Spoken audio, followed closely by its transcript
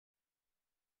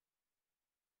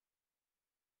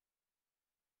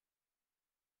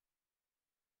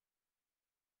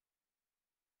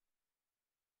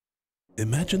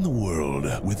Imagine the world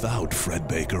without Fred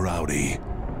Baker Audi.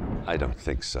 I don't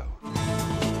think so.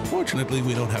 Fortunately,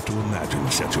 we don't have to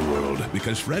imagine such a world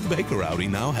because Fred Baker Audi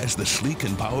now has the sleek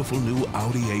and powerful new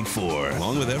Audi A4,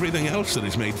 along with everything else that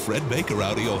has made Fred Baker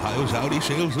Audi Ohio's Audi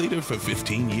sales leader for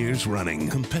 15 years running.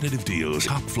 Competitive deals,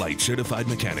 top flight certified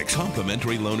mechanics,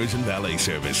 complimentary loaners and valet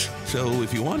service. So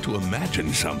if you want to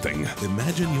imagine something,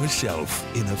 imagine yourself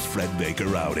in a Fred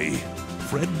Baker Audi.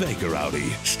 Fred Baker Audi.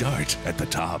 Start at the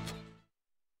top.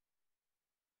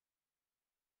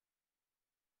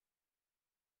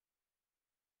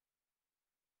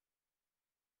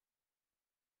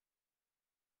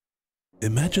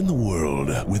 Imagine the world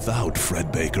without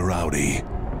Fred Baker Audi.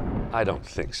 I don't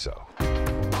think so.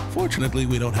 Fortunately,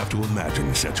 we don't have to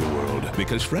imagine such a world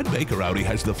because Fred Baker Audi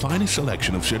has the finest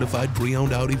selection of certified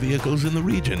pre-owned Audi vehicles in the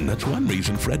region. That's one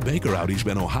reason Fred Baker Audi's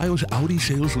been Ohio's Audi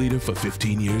sales leader for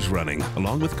 15 years running,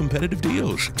 along with competitive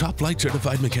deals, top flight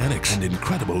certified mechanics, and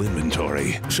incredible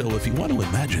inventory. So if you want to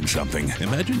imagine something,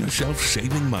 imagine yourself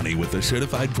saving money with a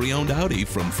certified pre-owned Audi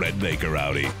from Fred Baker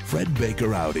Audi. Fred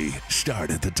Baker Audi.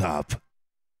 Start at the top.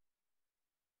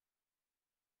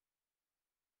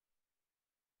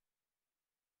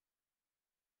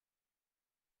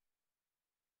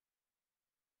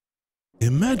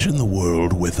 Imagine the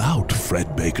world without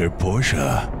Fred Baker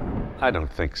Porsche. I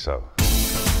don't think so.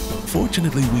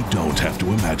 Fortunately, we don't have to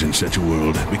imagine such a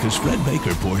world because Fred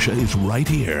Baker Porsche is right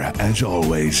here, as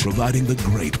always, providing the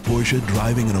great Porsche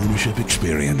driving and ownership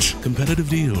experience. Competitive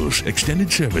deals,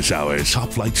 extended service hours, top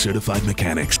flight certified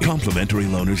mechanics, complimentary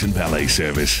loaners and valet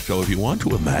service. So if you want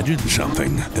to imagine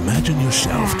something, imagine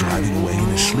yourself driving away in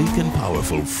a sleek and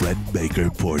powerful Fred Baker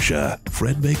Porsche.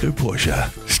 Fred Baker Porsche.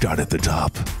 Start at the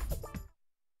top.